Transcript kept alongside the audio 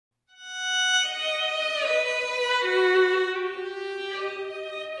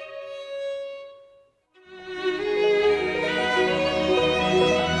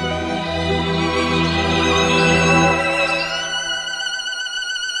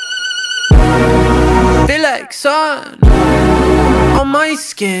like sun on my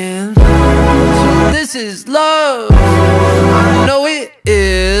skin. So this is love. I know it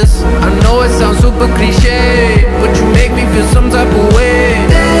is. I know it sounds super cliche, but you make me feel some type of way.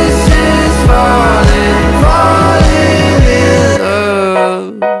 This is falling, falling in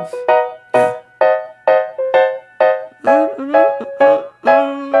love.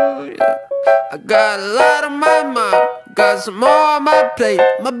 I got a lot on my mind, got some more on my plate.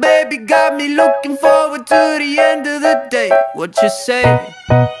 My baby got me looking forward to the end of the day. What you say?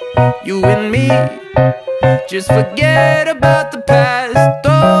 You and me, just forget about the past,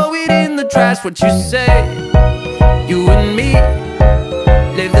 throw it in the trash. What you say? You and me,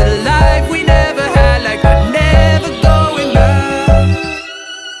 live the life we never had, like we're never going back.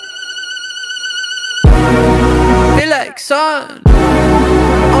 Feel like sun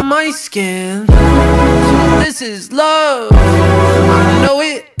on my skin. So this is love.